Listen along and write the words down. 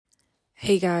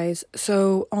Hey guys,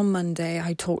 so on Monday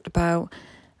I talked about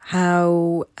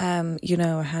how, I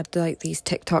had like these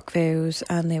TikTok videos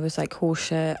and there was like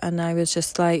horseshit and I was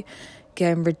just like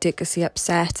getting ridiculously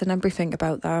upset and everything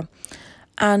about that.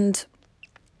 And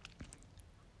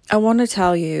I want to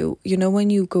tell you,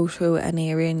 when you go through an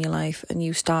area in your life and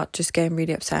you start just getting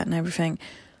really upset and everything,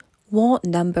 what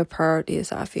number priority is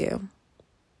that for you?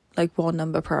 Like what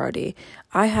number priority?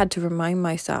 I had to remind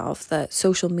myself that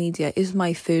social media is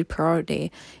my third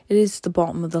priority. It is the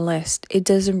bottom of the list. It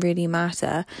doesn't really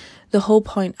matter. The whole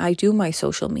point I do my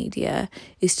social media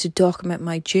is to document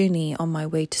my journey on my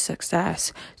way to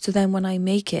success. So then when I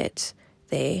make it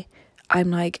there,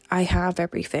 I'm like, I have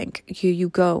everything. Here you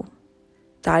go.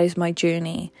 That is my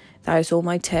journey. That is all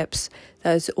my tips.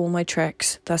 That is all my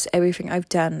tricks. That's everything I've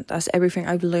done. That's everything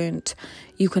I've learned.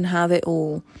 You can have it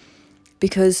all.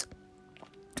 Because,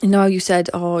 you said,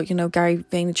 Gary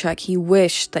Vaynerchuk, he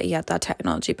wished that he had that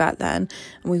technology back then.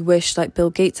 And we wished like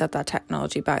Bill Gates had that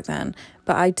technology back then.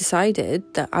 But I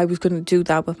decided that I was going to do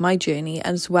that with my journey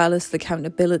as well as the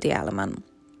accountability element.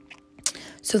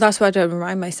 So that's why I don't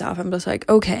remind myself. I'm just like,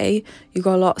 okay, you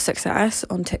got a lot of success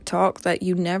on TikTok that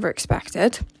you never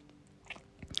expected.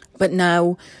 But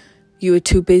now you were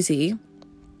too busy,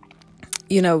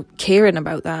 caring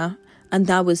about that. And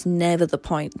that was never the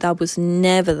point. That was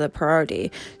never the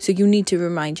priority. So you need to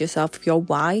remind yourself of your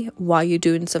why you're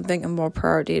doing something and what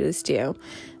priority it is to you.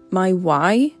 My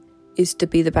why is to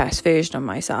be the best version of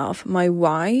myself. My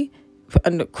why,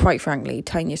 and quite frankly,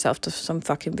 tying yourself to some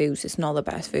fucking views is not the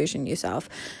best version of yourself.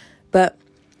 But,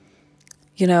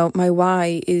 my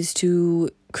why is to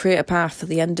create a path for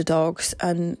the underdogs,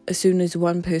 and as soon as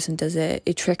one person does it,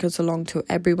 it trickles along to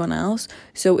everyone else.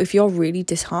 So if you're really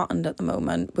disheartened at the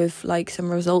moment with like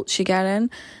some results you're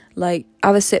getting, like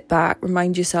have a sit back,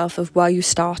 remind yourself of why you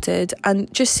started,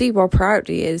 and just see what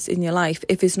priority is in your life.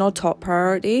 If it's not top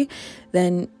priority,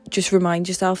 then just remind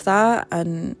yourself that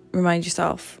and remind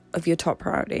yourself of your top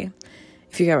priority,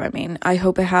 if you get what I mean. I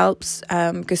hope it helps,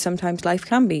 because sometimes life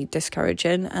can be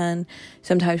discouraging and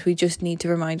sometimes we just need to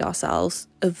remind ourselves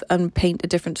of and paint a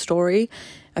different story.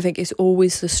 I think it's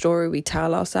always the story we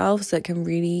tell ourselves that can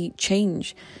really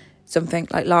change something.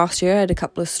 Like last year I had a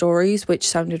couple of stories which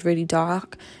sounded really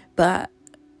dark, but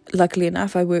luckily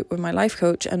enough I worked with my life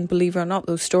coach, and believe it or not,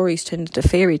 those stories turned into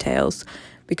fairy tales,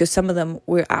 because some of them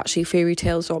were actually fairy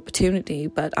tales of opportunity,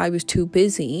 but I was too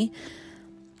busy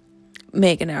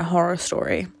making it a horror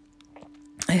story.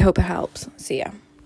 I hope it helps. See ya.